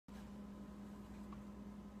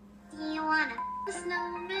wanna a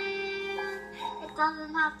snowman. It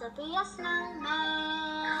doesn't have to be a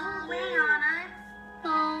snowman. Wait on it.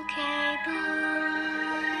 Okay,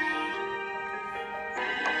 bye.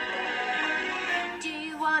 Do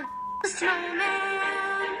you want a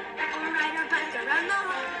snowman? Or ride our bike around the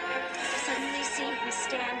hall? I suddenly see him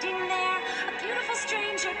standing there, a beautiful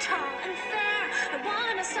stranger, tall and fair. I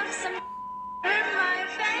wanna stuff some in my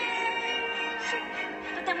face,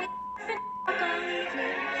 but then we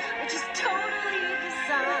which is totally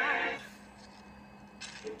bizarre.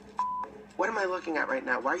 What am I looking at right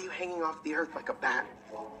now? Why are you hanging off the earth like a bat?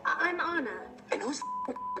 I'm Anna. And who's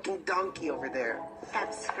the fucking donkey over there?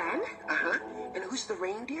 That's Sven. Uh-huh. And who's the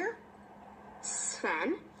reindeer?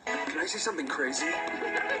 Sven? Can I say something crazy?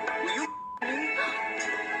 Will you me?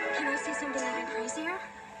 Can I say something even crazier?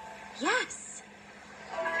 Yes.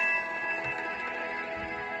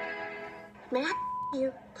 May I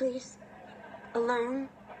you, please? Alone?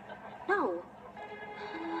 No.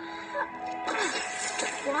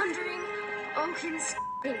 Wandering Oaken's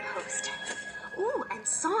post. Ooh, and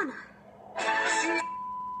sauna. See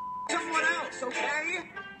someone else, okay?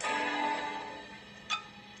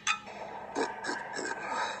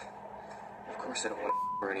 Of course I don't want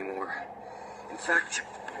her anymore. In fact,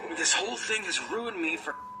 this whole thing has ruined me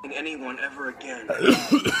for anyone ever again.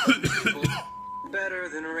 Better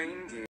than reindeer.